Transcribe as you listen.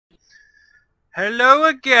Hello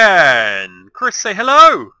again! Chris, say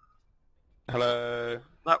hello! Hello.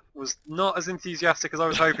 That was not as enthusiastic as I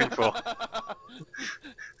was hoping for.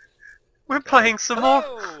 We're playing some more...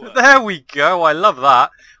 Hello! There we go, I love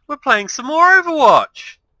that. We're playing some more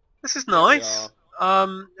Overwatch! This is nice.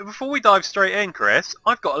 Before we dive straight in, Chris,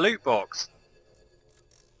 I've got a loot box.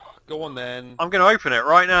 Go on then. I'm going to open it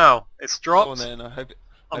right now. It's dropped. Go on then. I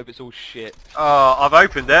hope it's all shit. Oh, I've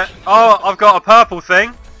opened it. Oh, I've got a purple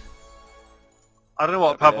thing. I don't know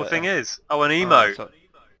what a purple thing is. Oh, an emote.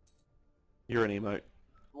 You're an emote.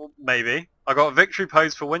 Well, maybe. I got a victory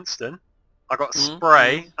pose for Winston. I got a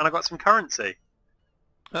spray, and I got some currency.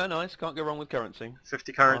 Oh, nice. Can't go wrong with currency.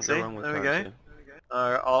 50 currency. Can't go wrong with There we currency.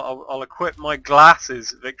 go. I'll equip my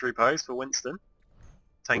glasses victory pose for Winston.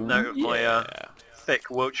 Take note of my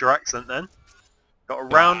thick Wiltshire accent then. Got a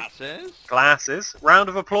round... Glasses. Round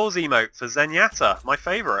of applause emote for Zenyatta, my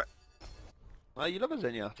favourite. Oh, you love a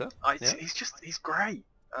Zenyatta. Yeah. He's great.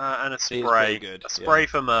 And a He is spray. very good, A spray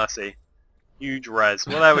for Mercy. Huge res.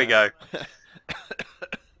 Well, there we go.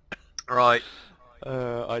 Right.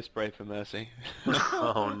 I spray for Mercy.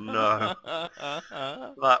 Oh no.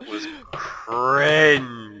 That was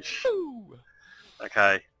cringe.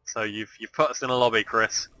 Okay, so you've put us in a lobby,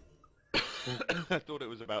 Chris. I thought it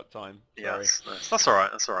was about time. Sorry. Yes, that's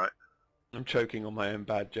alright, that's alright. I'm choking on my own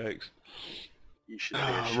bad jokes. You should be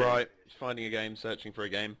ashamed. Right. Finding a game, searching for a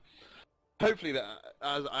game. Hopefully that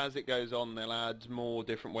as it goes on, they'll add more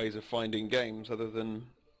different ways of finding games other than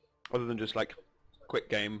just like quick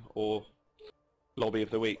game or lobby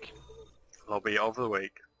of the week. Lobby of the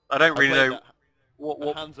week. I don't really know what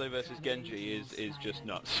Hanzo versus Genji is just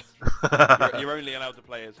nuts. you're only allowed to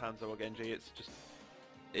play as Hanzo or Genji.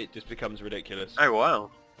 It just becomes ridiculous. Oh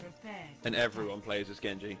wow. And everyone plays as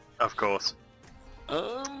Genji. Of course.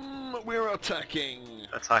 We're attacking.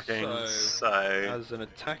 Attacking. So as an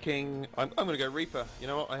attacking, I'm gonna go Reaper. You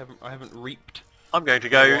know what? I haven't reaped. I'm going to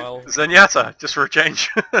go Zenyatta just for a change.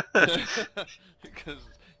 Because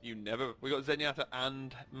we got Zenyatta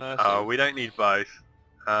and Mercy. Oh, we don't need both.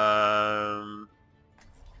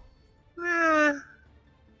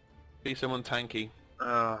 Be someone tanky.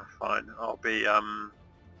 Oh, fine. I'll be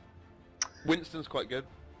Winston's quite good.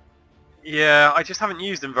 Yeah, I just haven't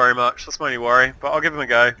used him very much. That's my only worry. But I'll give him a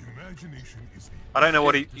go. I don't know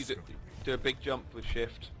what he... You do a big jump with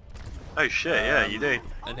shift. Oh shit, yeah, you do.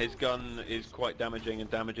 And his gun is quite damaging and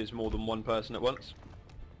damages more than one person at once.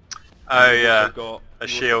 Oh yeah, got a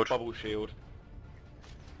shield. Bubble shield.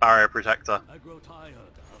 Barrier protector. I grow tired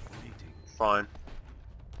of waiting. Fine.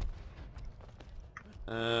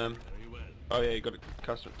 Oh yeah, you got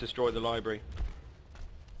to destroy the library.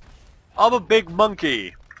 I'm a big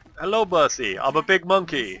monkey. Hello, Mercy. I'm a big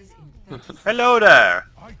monkey. Hello there.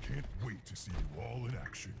 I can't wait to see you all in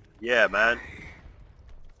action. Yeah, man.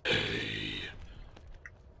 Hey,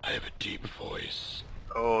 I have a deep voice.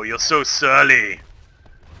 Oh, you're so surly.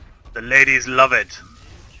 The ladies love it.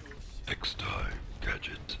 Next time,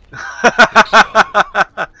 Gadget.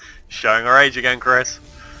 Showing our age again, Chris.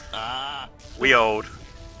 Ah! We old.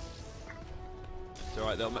 It's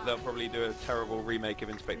alright, they'll probably do a terrible remake of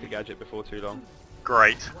Inspector Gadget before too long.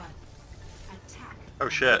 Great. Oh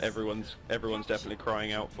shit. Everyone's definitely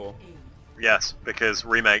crying out for. Yes, because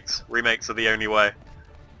remakes are the only way.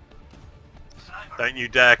 Don't you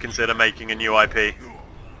dare consider making a new IP.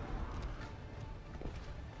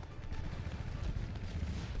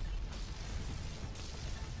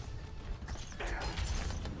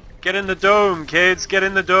 Get in the dome, kids! Get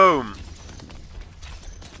in the dome!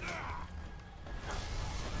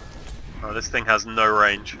 Oh, this thing has no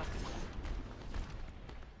range.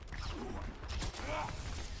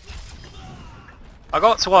 I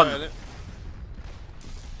got one!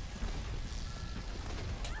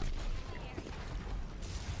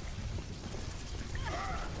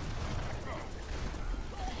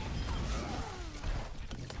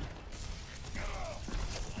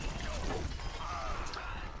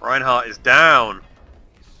 Reinhardt is down.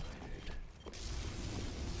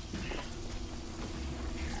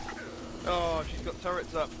 Oh, she's got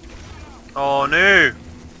turrets up. Oh no!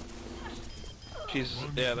 Those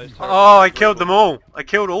turrets. Oh, I killed them all. I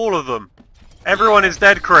killed all of them. Everyone is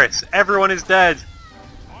dead, Chris. Everyone is dead.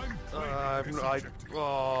 I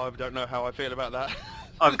don't know how I feel about that.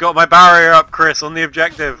 I've got my barrier up, Chris, on the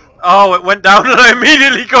objective. Oh, it went down and I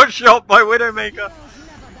immediately got shot by Widowmaker.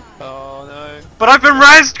 Oh no. But I've been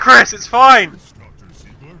rezzed, Chris. It's fine.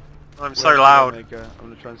 I'm so loud. I'm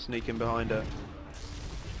gonna try and sneak in behind her.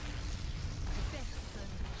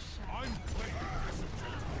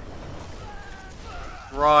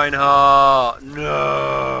 Reinhardt,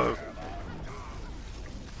 no.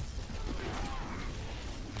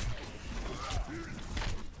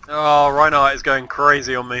 Oh, Reinhardt is going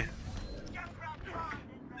crazy on me.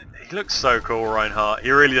 He looks so cool, Reinhardt.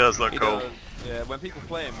 He really does look cool. Does. Yeah, when people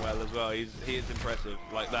play him well as well, he is impressive.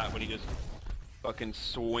 Like that, when he just fucking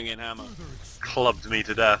swinging hammer. Clubbed me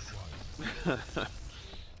to death.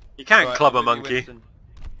 You can't club a monkey. Winston.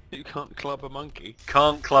 You can't club a monkey.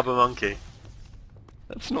 Can't club a monkey.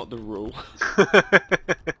 That's not the rule.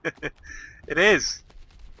 It is.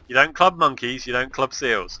 You don't club monkeys, you don't club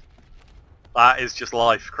seals. That is just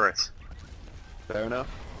life, Chris. Fair enough.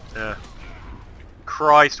 Yeah.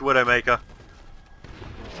 Christ, Widowmaker.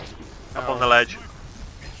 Up on the ledge.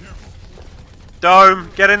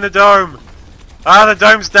 Dome! Get in the dome! Ah, the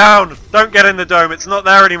dome's down! Don't get in the dome, it's not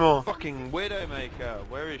there anymore. Fucking Widowmaker,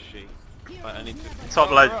 where is she? Right, I need to...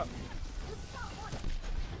 Top ledge.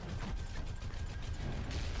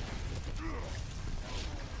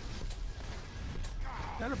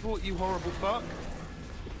 Teleport, you horrible fuck.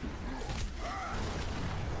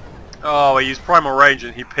 Oh, I used Primal Rage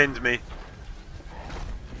and he pinned me.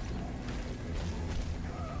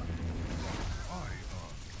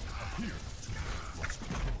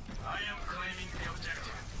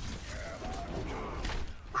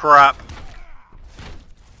 Crap.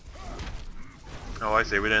 Oh, I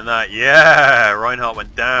see, we're doing that. Yeah! Reinhardt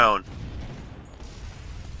went down.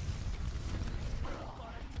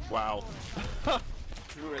 Wow.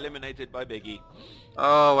 We were eliminated by Biggie.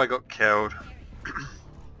 Oh, I got killed.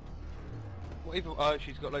 What even? Oh,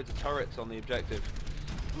 she's got loads of turrets on the objective.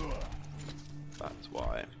 That's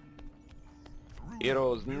why.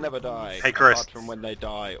 Heroes never die. Hey, Chris. Apart from when they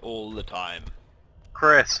die all the time.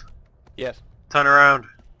 Chris, Yes. turn around.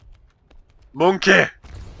 Monkey!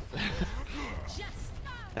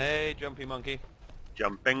 Hey, jumpy monkey.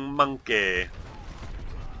 Jumping monkey.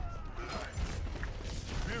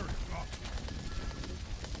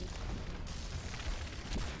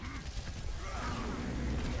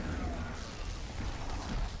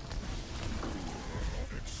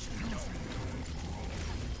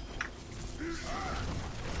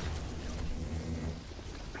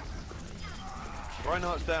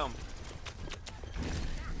 Reinhardt's down.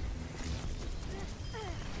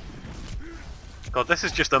 God, this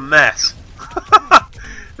is just a mess.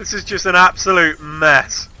 This is just an absolute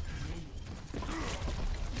mess.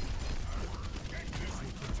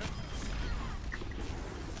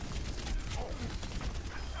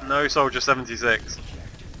 No Soldier 76.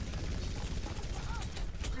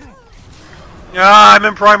 Ah, I'm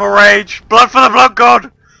in Primal Rage. Blood for the Blood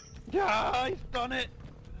God! Yeah, he's done it.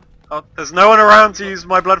 Oh, there's no one around to use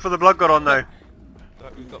my Blood for the Blood God on though.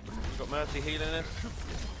 We've got Mercy healing us.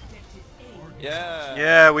 Yeah.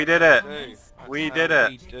 Yeah, we did it. That's We how did it.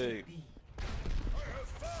 we do.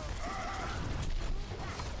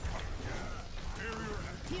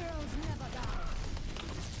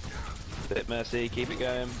 Bit Mercy, keep it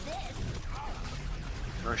going.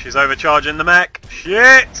 Oh, she's overcharging the mech.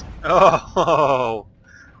 Shit! Oh,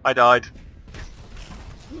 I died.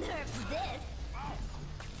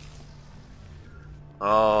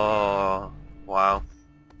 Oh, wow.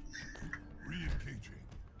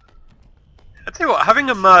 I tell you what, having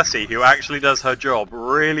a Mercy who actually does her job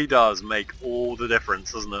really does make all the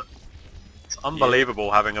difference, doesn't it? It's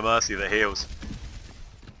unbelievable having a Mercy that heals.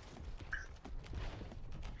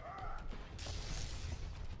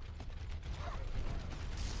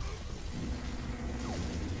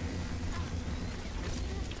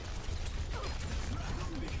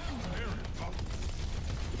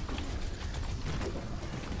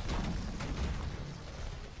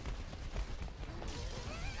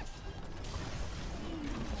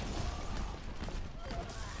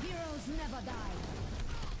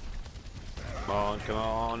 Come on, come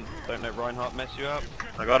on. Don't let Reinhardt mess you up.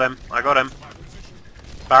 I got him, I got him.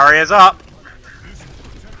 Barrier's up!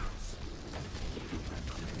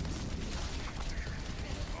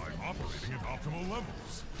 I'm operating at optimal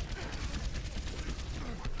levels.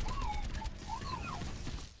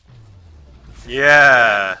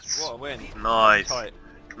 Yes! What a win. Nice. Tight.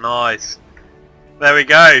 Nice. There we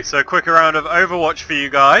go. So a quick round of Overwatch for you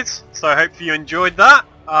guys. So I hope you enjoyed that.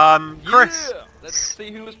 Chris. Yeah! Let's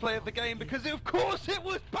see who was player of the game, because of course it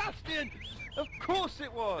was Bastion! Of course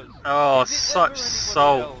it was! Oh, Is it such ever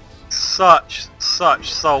salt. anybody Such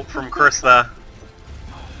salt from Chris there.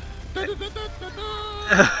 else?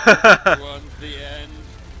 One's the end.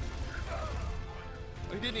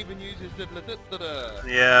 He didn't even use his da-da-da-da-da.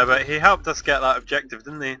 Yeah, but he helped us get that objective,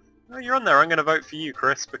 didn't he? Oh, you're on there. I'm going to vote for you,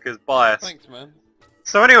 Chris, because bias. Thanks, man.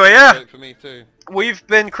 So anyway, yeah. Vote for me too. We've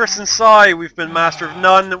been Chris and Sai, we've been Master of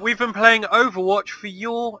None, we've been playing Overwatch for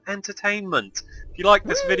your entertainment. If you like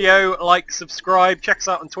this video, like, subscribe, check us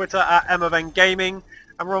out on Twitter at MFN Gaming,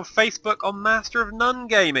 and we're on Facebook on Master of None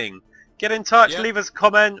Gaming. Get in touch, Yep. leave us a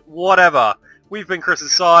comment, whatever. We've been Chris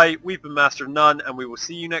and Sai, we've been Master of None, and we will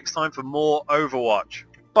see you next time for more Overwatch.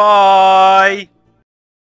 Bye!